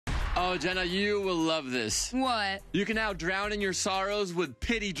Oh, Jenna, you will love this. What? You can now drown in your sorrows with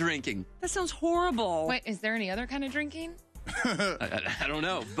pity drinking. That sounds horrible. Wait, is there any other kind of drinking? I don't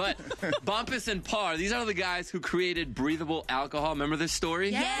know, but Bompas and Parr, these are the guys who created breathable alcohol. Remember this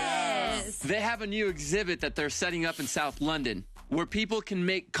story? Yes. They have a new exhibit that they're setting up in South London where people can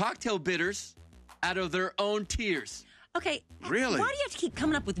make cocktail bitters out of their own tears. Okay. Really? Why do you have to keep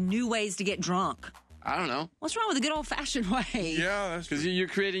coming up with new ways to get drunk? I don't know. What's wrong with the good old-fashioned way? Yeah, that's Because you're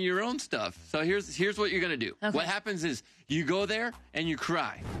creating your own stuff. So here's what you're going to do. Okay. What happens is you go there and you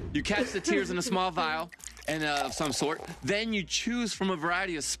cry. You catch the tears in a small vial and of some sort. Then you choose from a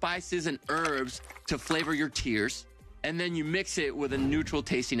variety of spices and herbs to flavor your tears. And then you mix it with a neutral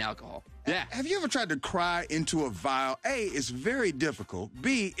tasting alcohol. Yeah. Have you ever tried to cry into a vial? A, it's very difficult.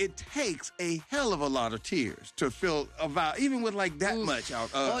 B, it takes a hell of a lot of tears to fill a vial, even with like that much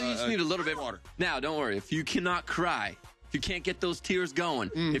out. Well, you just need a little bit water. Now, don't worry. If you cannot cry, if you can't get those tears going,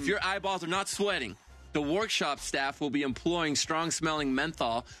 if your eyeballs are not sweating, the workshop staff will be employing strong-smelling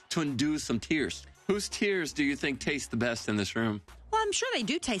menthol to induce some tears. Whose tears do you think taste the best in this room? Well, I'm sure they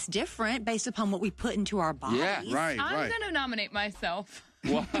do taste different based upon what we put into our bodies. Yeah, Right, I'm right. going to nominate myself.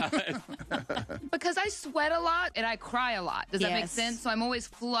 What? Because I sweat a lot and I cry a lot. Does that make Yes. sense? So I'm always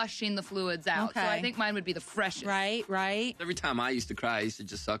flushing the fluids out. So Okay. I think mine would be the freshest. Right. Every time I used to cry, I used to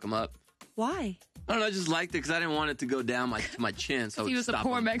just suck them up. Why? I don't know, I just liked it because I didn't want it to go down to my chin. So He was a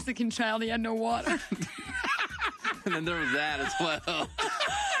poor Mexican child. He had no water. And then there was that as well.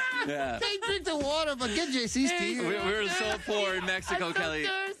 Yeah. They drink the water, but get JC's tea. We were so poor in Mexico, I'm Kelly. so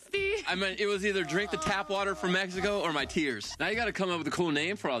thirsty. I mean, it was either drink the tap water from Mexico or my tears. Now you got to come up with a cool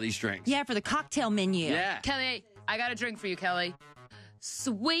name for all these drinks. Yeah, for the cocktail menu. Yeah. Kelly, I got a drink for you, Kelly.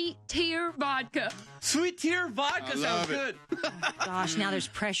 Sweet tear vodka. Sweet tear vodka I sounds love good. Gosh, now there's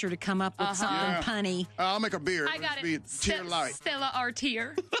pressure to come up with something Yeah. punny. I'll make a beer. I got Be it. Tear light. Stella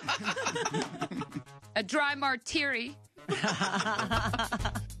Artier. A dry martiri.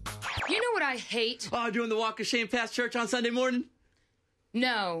 You know what I hate? Oh, doing the walk of shame past church on Sunday morning?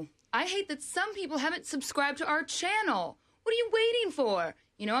 No. I hate that some people haven't subscribed to our channel. What are you waiting for?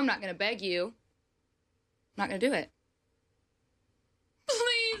 You know I'm not going to beg you. I'm not going to do it.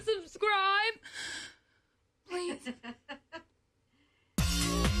 Please